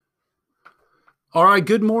All right,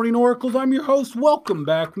 good morning, Oracles. I'm your host. Welcome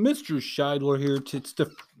back. Mr. Scheidler here. It's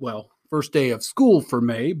the, first day of school for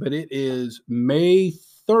May, but it is May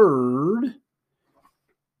 3rd,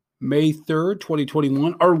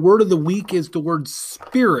 2021. Our word of the week is the word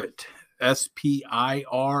spirit, Spirit.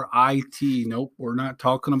 Nope, we're not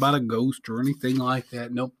talking about a ghost or anything like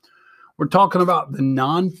that. Nope. We're talking about the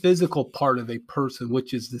non-physical part of a person,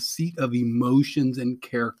 which is the seat of emotions and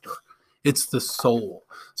character. It's the soul.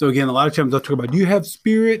 So again, a lot of times I'll talk about, do you have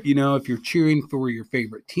spirit? You know, if you're cheering for your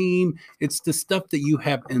favorite team, it's the stuff that you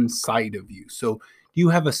have inside of you. So do you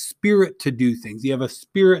have a spirit to do things? Do you have a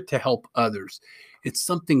spirit to help others? It's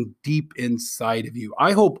something deep inside of you.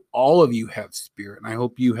 I hope all of you have spirit, and I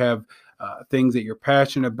hope you have things that you're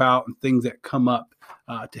passionate about and things that come up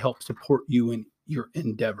to help support you in your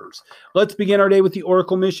endeavors. Let's begin our day with the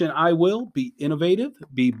Oracle mission. I will be innovative,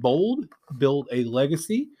 be bold, build a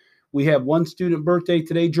legacy. We have one student birthday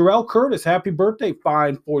today, Jarrell Curtis. Happy birthday,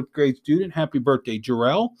 fine fourth grade student. Happy birthday,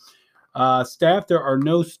 Jarrell. Staff, there are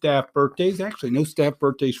no staff birthdays. Actually, no staff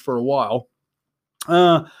birthdays for a while.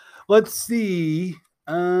 Let's see.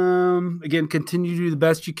 Again, continue to do the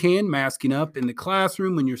best you can, masking up in the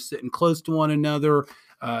classroom when you're sitting close to one another.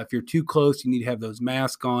 If you're too close, you need to have those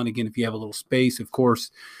masks on. Again, if you have a little space, of course,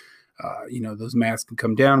 those masks can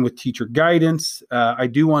come down with teacher guidance. I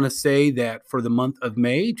do want to say that for the month of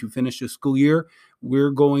May, to finish the school year, we're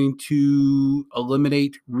going to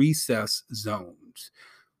eliminate recess zones.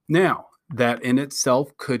 Now, that in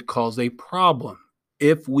itself could cause a problem.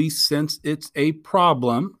 If we sense it's a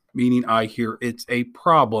problem, meaning I hear it's a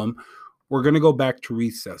problem, we're going to go back to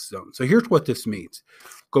recess zone. So here's what this means.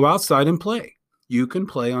 Go outside and play. You can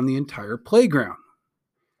play on the entire playground.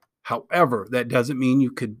 However, that doesn't mean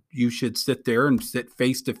you should sit there and sit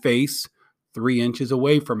face to face 3 inches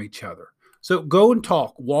away from each other. So go and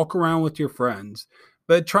talk, walk around with your friends,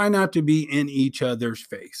 but try not to be in each other's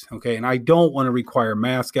face. Okay. And I don't want to require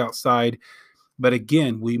mask outside, but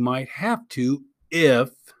again, we might have to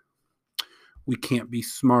if we can't be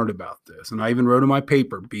smart about this. And I even wrote in my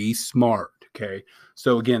paper, be smart. Okay.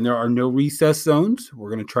 So again, there are no recess zones.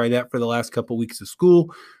 We're going to try that for the last couple of weeks of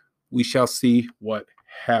school. We shall see what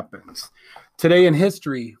happens. Today in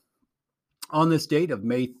history, on this date of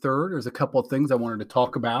May 3rd, there's a couple of things I wanted to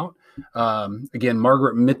talk about. Again,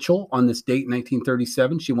 Margaret Mitchell, on this date in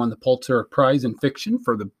 1937, she won the Pulitzer Prize in fiction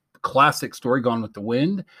for the classic story Gone with the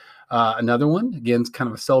Wind. Another one, again, it's kind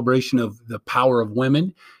of a celebration of the power of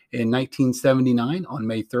women. In 1979, on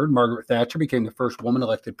May 3rd, Margaret Thatcher became the first woman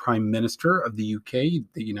elected Prime Minister of the UK,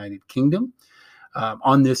 the United Kingdom.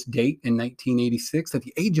 On this date in 1986, at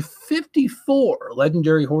the age of 54,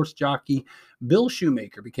 legendary horse jockey Bill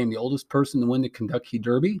Shoemaker became the oldest person to win the Kentucky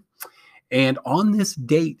Derby. And on this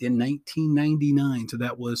date in 1999, so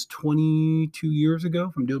that was 22 years ago,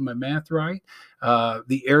 if I'm doing my math right,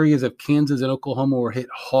 the areas of Kansas and Oklahoma were hit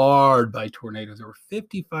hard by tornadoes. There were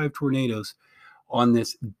 55 tornadoes on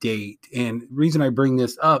this date. And the reason I bring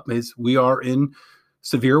this up is we are in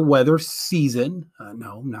severe weather season.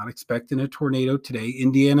 No, I'm not expecting a tornado today.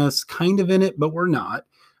 Indiana's kind of in it, but we're not.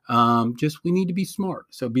 Just we need to be smart.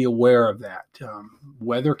 So be aware of that.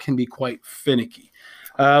 Weather can be quite finicky.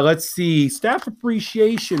 Let's see. Staff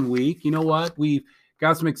Appreciation Week. You know what? We've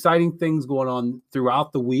got some exciting things going on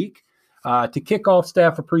throughout the week. To kick off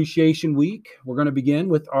Staff Appreciation Week, we're going to begin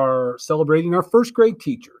with celebrating our first grade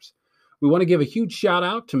teachers. We want to give a huge shout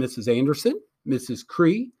out to Mrs. Anderson, Mrs.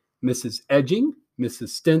 Cree, Mrs. Edging, Mrs.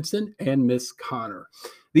 Stinson, and Miss Connor.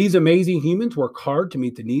 These amazing humans work hard to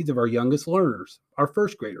meet the needs of our youngest learners, our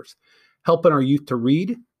first graders, helping our youth to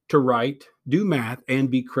read, to write, do math,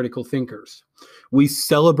 and be critical thinkers. We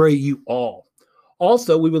celebrate you all.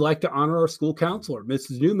 Also, we would like to honor our school counselor,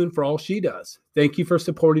 Mrs. Newman, for all she does. Thank you for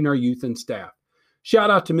supporting our youth and staff.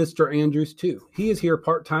 Shout out to Mr. Andrews, too. He is here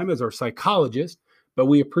part-time as our psychologist, but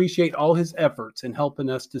we appreciate all his efforts in helping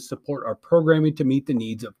us to support our programming to meet the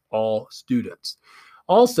needs of all students.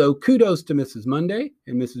 Also, kudos to Mrs. Monday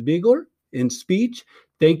and Mrs. Beagler in speech.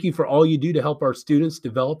 Thank you for all you do to help our students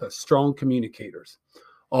develop as strong communicators.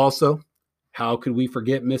 Also, how could we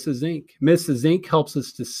forget Mrs. Zink? Mrs. Zink helps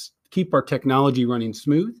us to keep our technology running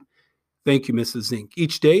smooth. Thank you, Mrs. Zink.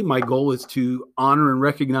 Each day, my goal is to honor and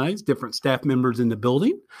recognize different staff members in the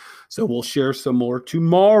building. So we'll share some more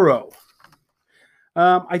tomorrow.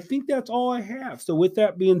 I think that's all I have. So with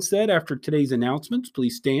that being said, after today's announcements,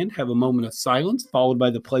 please stand, have a moment of silence, followed by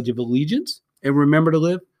the Pledge of Allegiance, and remember to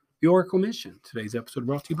live the Oracle mission. Today's episode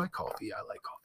brought to you by Coffee. I like coffee.